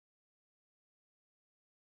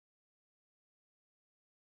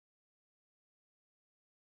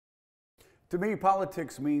To me,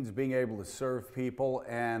 politics means being able to serve people,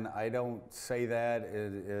 and I don't say that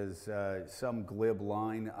as some glib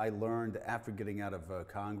line. I learned after getting out of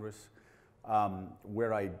Congress,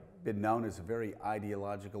 where I'd been known as a very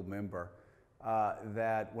ideological member,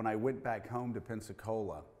 that when I went back home to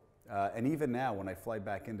Pensacola, and even now when I fly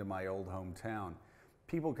back into my old hometown,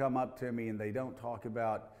 people come up to me and they don't talk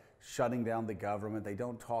about shutting down the government. They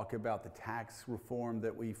don't talk about the tax reform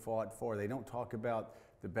that we fought for. They don't talk about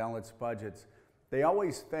the balanced budgets. They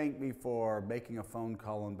always thank me for making a phone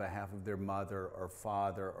call on behalf of their mother or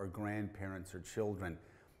father or grandparents or children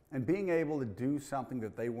and being able to do something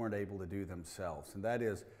that they weren't able to do themselves. And that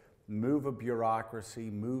is move a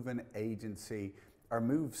bureaucracy, move an agency, or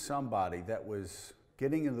move somebody that was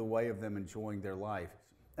getting in the way of them enjoying their life.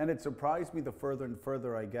 And it surprised me the further and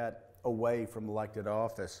further I got away from elected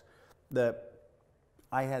office that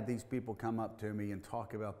I had these people come up to me and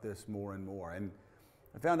talk about this more and more. And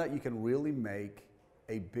I found out you can really make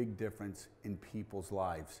a big difference in people's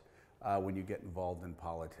lives when you get involved in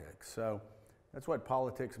politics. So that's what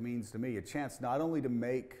politics means to me, a chance not only to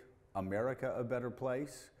make America a better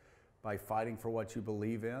place by fighting for what you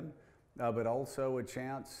believe in, but also a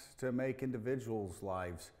chance to make individuals'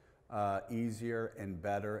 lives easier and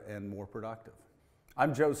better and more productive.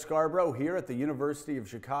 I'm Joe Scarborough here at the University of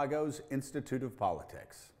Chicago's Institute of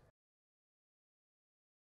Politics.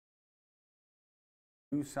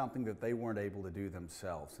 Do something that they weren't able to do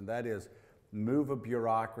themselves, and that is move a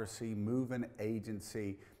bureaucracy, move an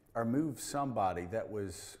agency, or move somebody that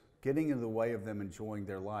was getting in the way of them enjoying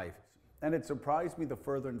their life. And it surprised me the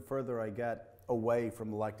further and further I got away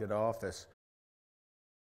from elected office.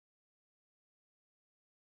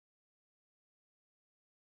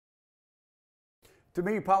 To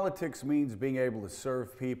me, politics means being able to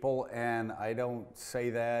serve people, and I don't say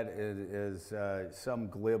that as some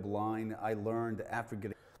glib line. I learned after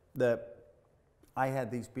getting that I had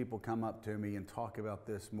these people come up to me and talk about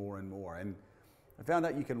this more and more. And I found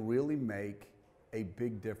out you can really make a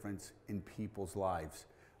big difference in people's lives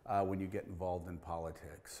when you get involved in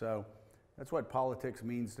politics. So that's what politics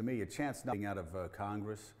means to me, a chance not out of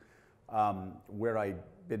Congress, where I'd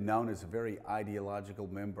been known as a very ideological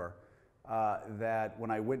member, that when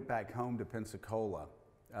I went back home to Pensacola,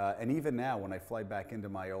 and even now when I fly back into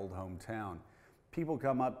my old hometown, people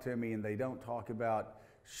come up to me and they don't talk about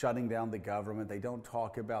shutting down the government. They don't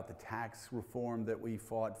talk about the tax reform that we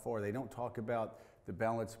fought for. They don't talk about the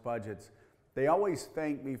balanced budgets. They always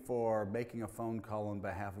thank me for making a phone call on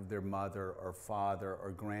behalf of their mother or father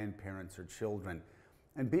or grandparents or children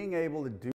and being able to do